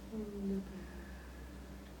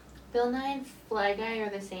 Bill Nye and Fly Guy are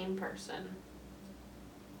the same person.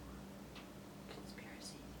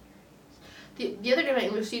 Conspiracy theories. The other day, my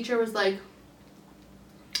English teacher was like,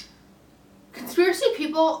 conspiracy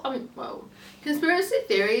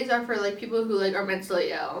theories are for like people who like are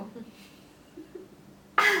mentally ill.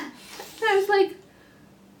 And I was like,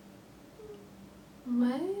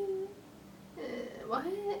 what? What?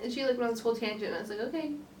 And she like went on this whole tangent. And I was like,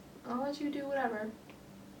 okay, I'll let you do whatever.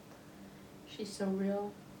 She's so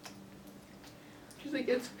real. She's like,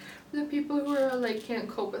 it's for the people who are like can't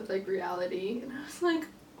cope with like reality, and I was like,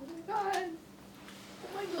 oh my god, oh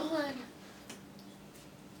my god.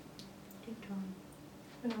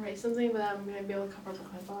 I'm gonna write something about that. I'm gonna be able to cover up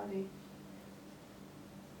with my body.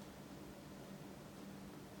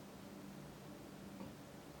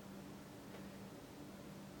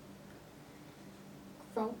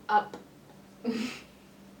 Grow up.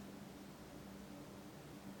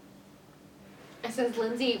 It says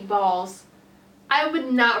Lindsay balls. I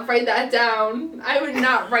would not write that down. I would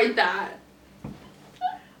not write that.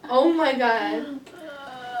 Oh my god.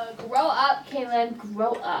 Grow up, Kaylin.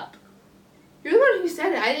 Grow up. You're the one who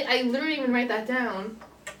said it. I literally didn't even write that down.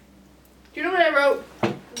 Do you know what I wrote?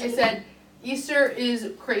 I said, Easter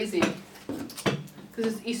is crazy.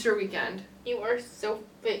 Because it's Easter weekend. You are so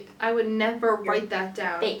fake. I would never write that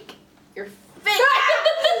down. Fake. You're fake.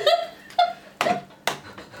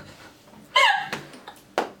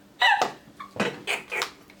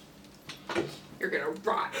 You're gonna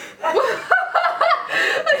rot. Let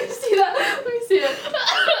me see that. Let me see it.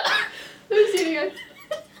 Let me see it again.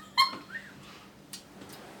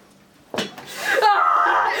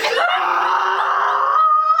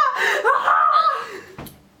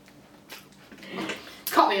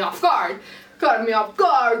 Caught me off guard. Caught me off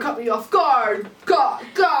guard. Caught me off guard.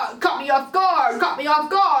 Caught me off guard. Caught me off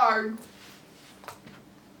guard.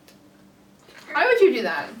 Why would you do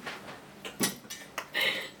that?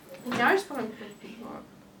 Now I just want to.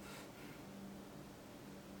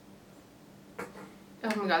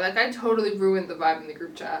 Oh my god, that guy totally ruined the vibe in the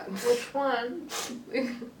group chat. Which one?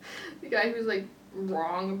 The guy who's like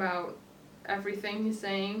wrong about everything he's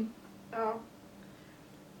saying. Oh.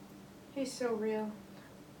 He's so real.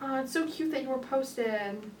 Oh, it's so cute that you were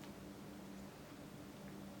posted.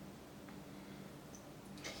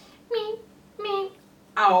 Me.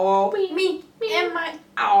 Ow. Me. And my.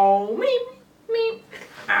 Ow. Me.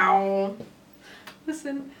 Ow.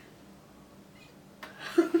 Listen.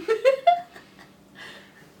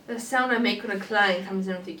 The sound I make when a client comes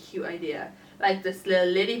in with a cute idea. Like this little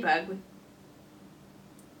ladybug with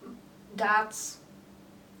dots.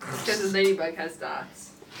 Because the ladybug has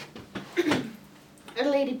dots. A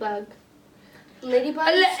ladybug. Ladybug?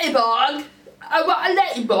 A ladybug! I want a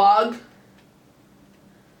ladybug!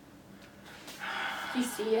 Do you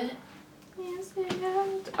see it? Yes, I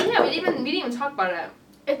am. Oh yeah, we didn't even talk about it.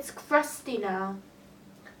 It's crusty now.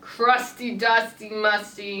 Crusty, dusty,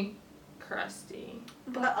 musty. Crusty.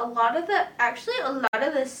 But a lot of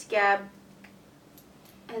the scab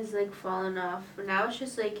has like fallen off. For now it's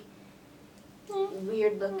just like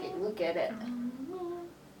weird looking. Look at it.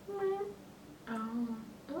 Oh,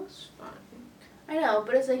 that's fine. I know,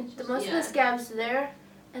 but it's like the most of Yeah. the scabs there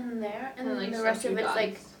and there, and then like the rest of it's dots.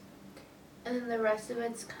 like, and then the rest of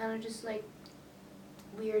it's kind of just like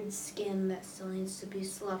weird skin that still needs to be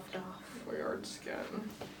sloughed off. Weird skin.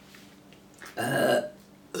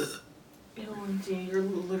 Ew, Lindsay, you're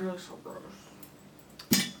literally so gross.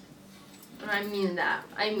 And I mean that.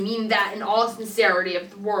 I mean that in all sincerity of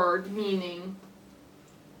the word meaning.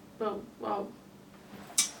 Well.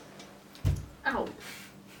 Ow.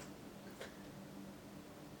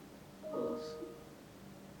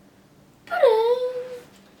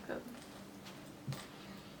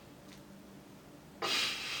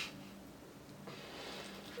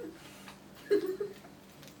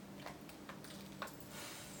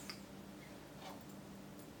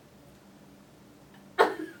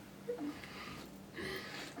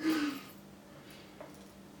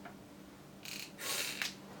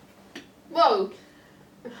 Whoa!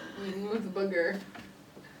 You move the booger.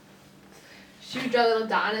 Should we draw a little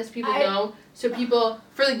dot on it so people know? So people,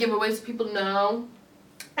 for the giveaway, so people know.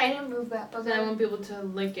 I didn't move that Then I booger. want people to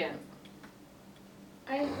link it.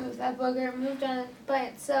 I didn't move that booger. It moved on by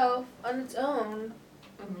itself, on its own.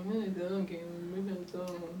 I mean, it doesn't move on its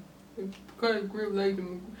own. It kind of grew like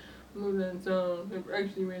to move on its own. It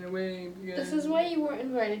actually ran away because... This is why you weren't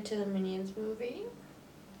invited to the Minions movie.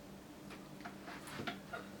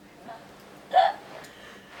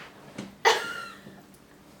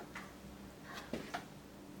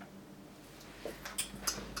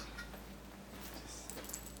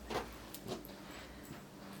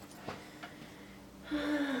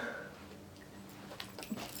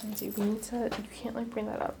 Lindsay, we need to, you can't like bring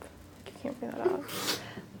that up. You can't bring that up.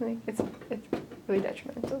 Like, it's really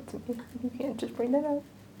detrimental to me. You can't just bring that up.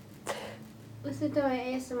 Listen to my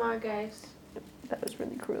ASMR, guys. That was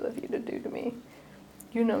really cruel of you to do to me.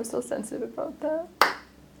 You know I'm so sensitive about that.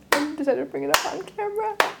 I decided to bring it up on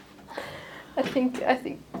camera. I think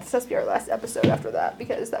this has to be our last episode after that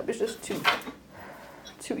because that was just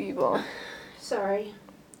too evil. Sorry.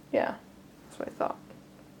 Yeah. It's what I thought.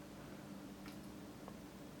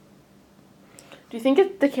 Do you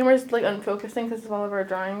think the camera's like unfocusing because of all of our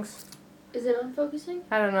drawings? Is it unfocusing?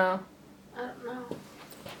 I don't know. I don't know.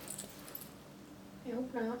 I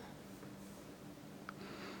hope not.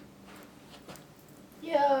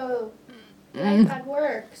 Yo, the iPad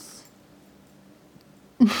works.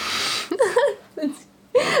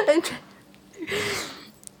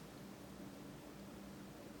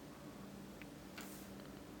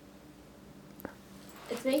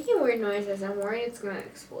 It's making weird noises. I'm worried it's gonna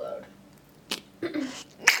explode.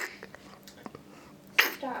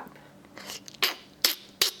 Stop.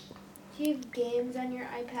 Do you have games on your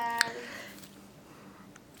iPad?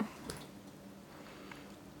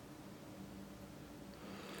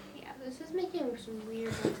 Yeah, this is making some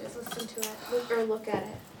weird noises. Listen to it. Look at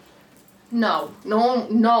it. No.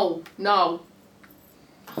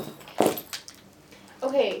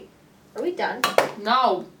 Okay, are we done?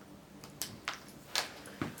 No.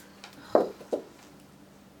 Okay.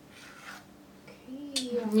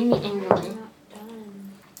 You need angry. We're not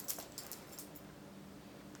done.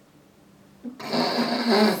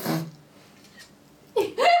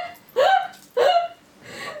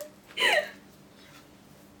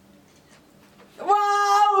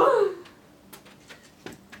 Wow!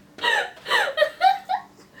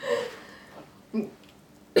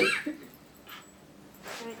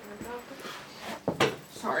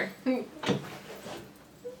 Sorry.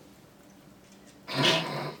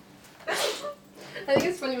 I think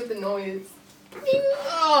it's funny with the noise.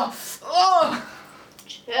 Oh!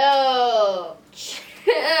 Chill.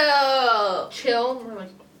 Chill? More like,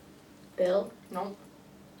 Bill. no,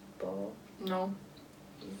 Ball. no.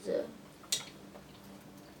 The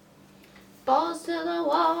balls to the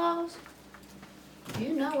walls.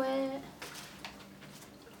 You know it.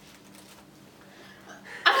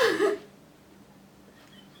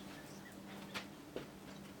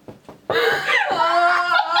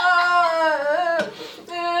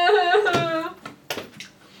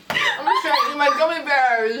 I'm just trying to eat my gummy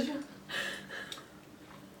bears.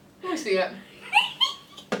 Let me see it.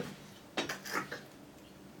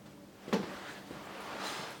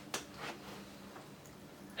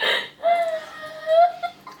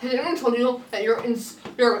 Has anyone told you that you're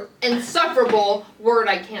insufferable word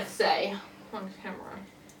I can't say on camera?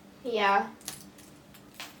 Yeah.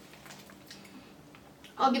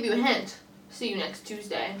 I'll give you a hint. See you next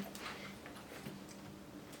Tuesday.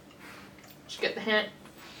 Did you get the hint?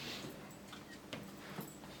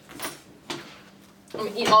 I'm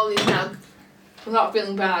gonna eat all these now without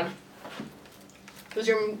feeling bad. Because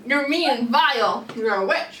you're mean and vile. You're a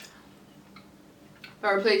witch.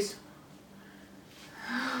 Or please.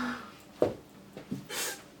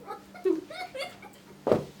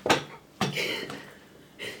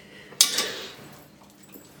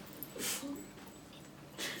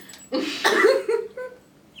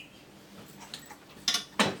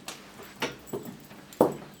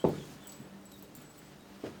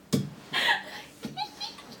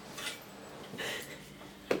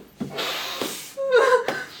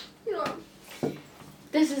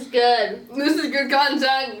 This is good. This is good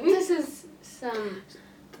content. This is some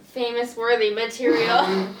famous worthy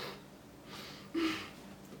material.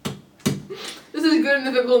 This is good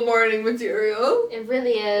mythical morning material. It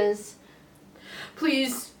really is.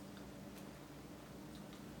 Please.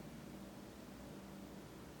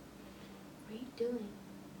 What are you doing?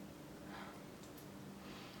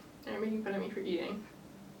 You're making fun of me for eating.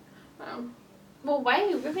 Wow. Well, why are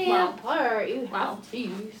you ripping it apart? You Wow. have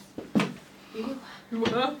teeth. You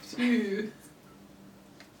have teeth.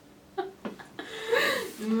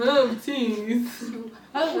 You have teeth. You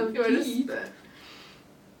have teeth.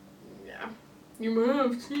 Yeah. You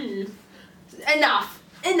have teeth. Enough.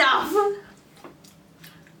 Enough.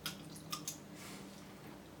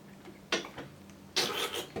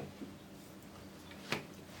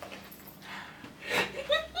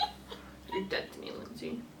 You're dead to me,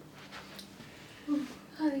 Lindsay.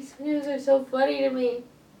 Oh, these videos are so funny to me.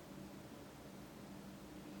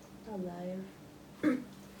 Alive.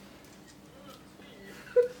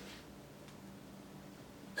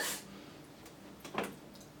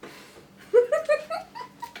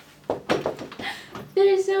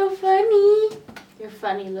 They're so funny. You're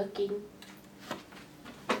funny looking.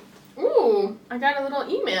 Ooh, I got a little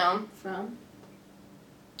email. From?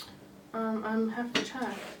 I have to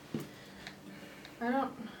check. I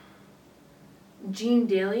don't. Jean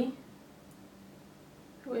Daly?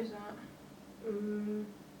 Who is that?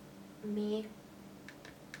 Me.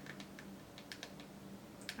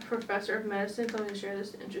 A professor of medicine told me to share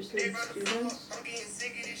this to interested students.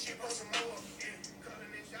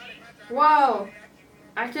 Wow.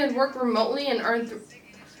 I could work remotely and earn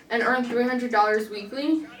 $300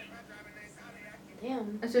 weekly.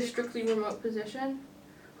 Damn. It's a strictly remote position.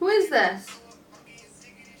 Who is this?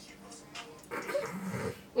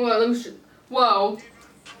 Whoa, let me whoa.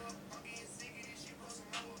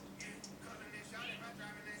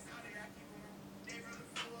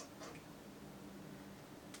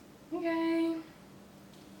 Okay.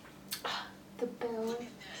 The bill.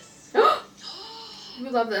 You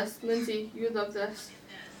would love this, Lindsay. You would love this.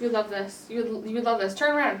 You would love this. You would love this.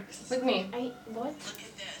 Turn around. Look at me. What?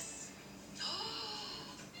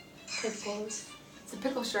 Pickles. It's a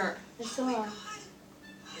pickle shirt. I saw.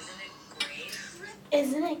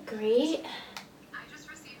 Isn't it great?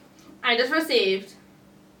 I just received.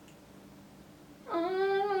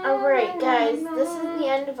 Alright, guys. This is the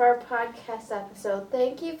end of our podcast episode.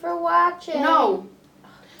 Thank you for watching. No.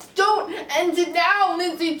 Don't end it now,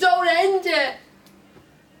 Lindsay. Don't end it.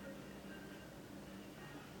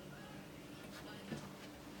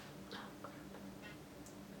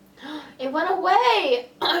 It went away.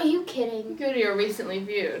 Are you kidding? Go to your recently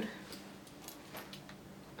viewed.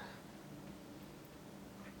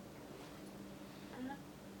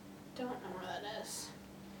 Don't know where that is.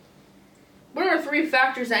 What are 3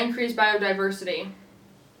 factors that increase biodiversity?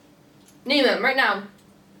 Name them right now.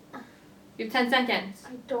 You have 10 seconds.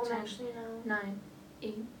 I don't 10, actually know. 9,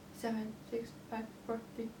 8, 7, 6, 5, 4,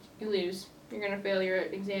 3. You lose. You're gonna fail your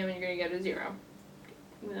exam and you're gonna get a 0.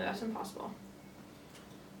 Even though that's impossible.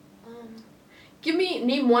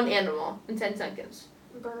 Name one animal in 10 seconds.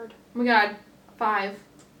 Bird. Oh my god. 5.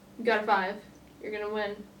 You got a 5. You're gonna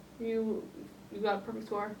win. You got a perfect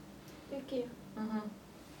score. Thank you.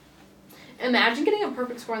 Imagine getting a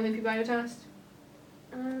perfect score on the AP Bio test.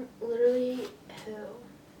 Literally who?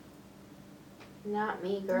 Not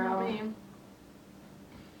me, girl. Not me.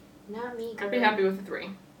 Not me, girl. I'd be happy with a 3.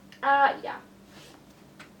 Yeah.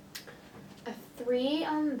 A 3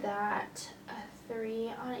 on that. A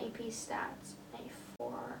 3 on AP Stats. A 4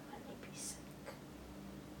 on AP Psych.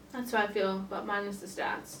 That's how I feel, but minus the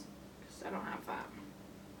stats. Because I don't have that.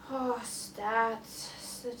 Oh, stats.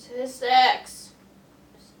 Statistics.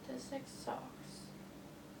 Statistics sucks.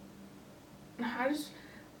 I just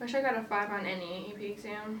wish I got a 5 on any AP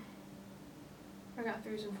exam. I got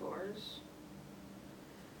 3s and 4s.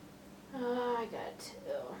 I got 2.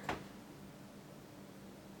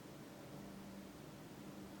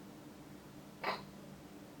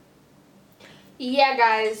 Yeah,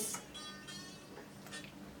 guys.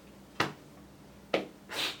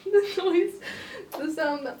 The noise, the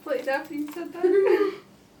sound that played after you said that.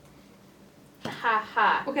 Ha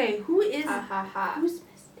ha. Okay, who is? Ha ha ha. Who's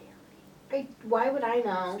Miss Daly? Why would I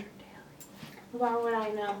know? Mr. Daly. Why would I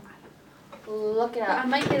know? Look it But I up.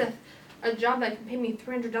 might get a job that can pay me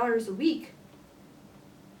 $300 a week.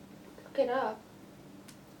 Look it up.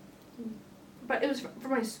 But it was for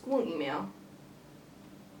my school email.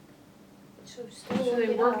 So still So look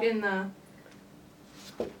they it work up. in the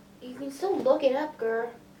You can still look it up,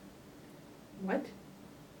 girl. what?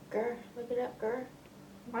 Girl, look it up, girl.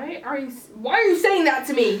 Why are you saying that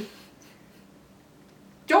to me?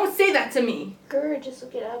 Don't say that to me. Girl, just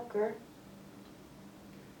look it up, girl.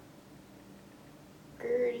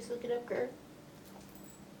 Girl, just look it up, girl.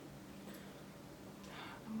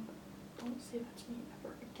 Don't say that to me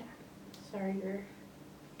ever again. Sorry, girl.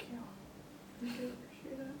 Thank you. I do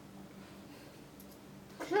appreciate it.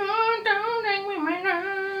 Don't hang with my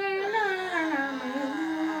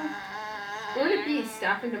Would it be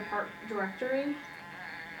staff and directory?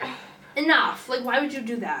 Enough. Like, why would you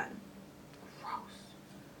do that? Gross.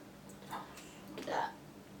 Look at that.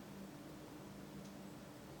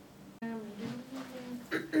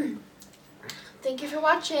 Thank you for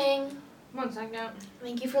watching. 1 second.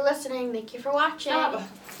 Thank you for listening. Thank you for watching. Stop.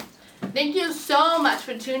 Thank you so much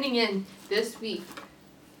for tuning in this week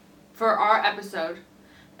for our episode.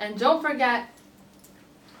 And don't forget...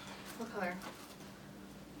 What color?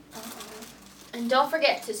 And don't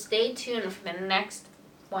forget to stay tuned for the next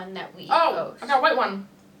one that we Oh, post. I got a white one.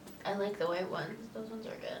 I like the white ones. Those ones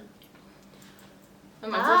are good.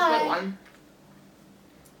 That's my first white one.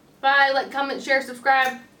 Bye. Like, comment, share,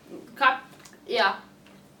 subscribe. Yeah.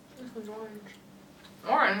 This one's orange.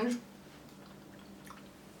 Orange.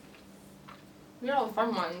 We got all the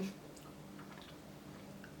fun ones.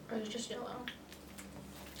 Or it's just yellow.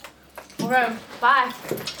 Okay. Bye.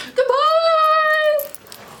 Goodbye.